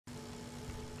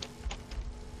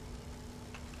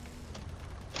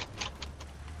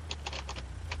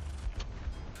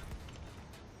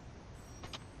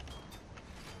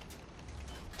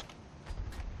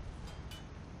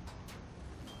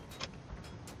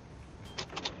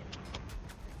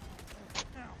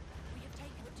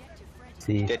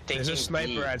C. They're There's taking a sniper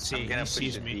B. at C. I'm gonna He push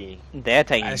sees the me. B. They're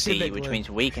taking I see D, big which one. means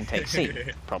we can take C,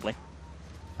 probably.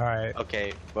 Alright,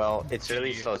 Okay, well, it's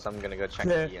really slow, so I'm gonna go check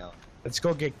Yeah. B out. let's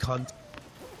go get cunt.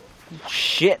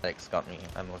 Shit! Alex got me.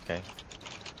 I'm okay.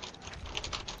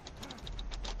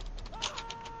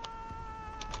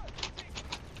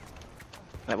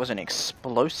 That was an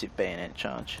explosive bayonet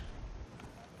charge.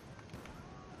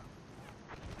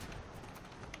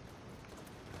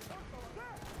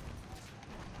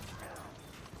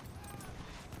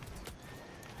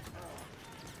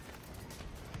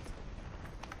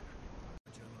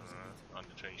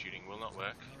 Under train shooting will not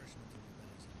work.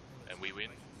 And we win.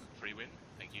 Free win.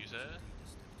 Thank you, sir.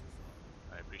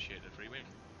 I appreciate the free win.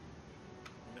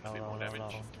 And a bit more damage.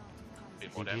 A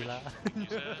bit more damage. Thank you,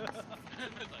 sir.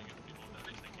 Like a bit more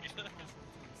damage. Thank you, sir.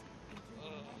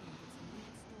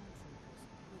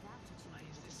 Why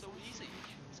is this so easy?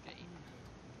 This game.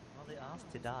 Well, they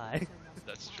asked to die.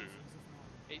 That's true.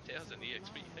 8,000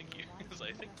 EXP. Thank you. It's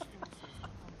like, thank you.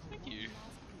 Thank you.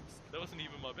 That wasn't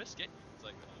even my best game. It's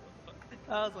like, what the fuck?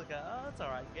 I was like, oh, that's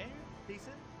alright game.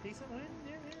 Decent win.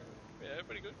 Yeah. Yeah,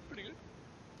 pretty good, pretty good.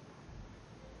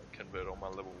 Convert on my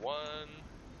level 1.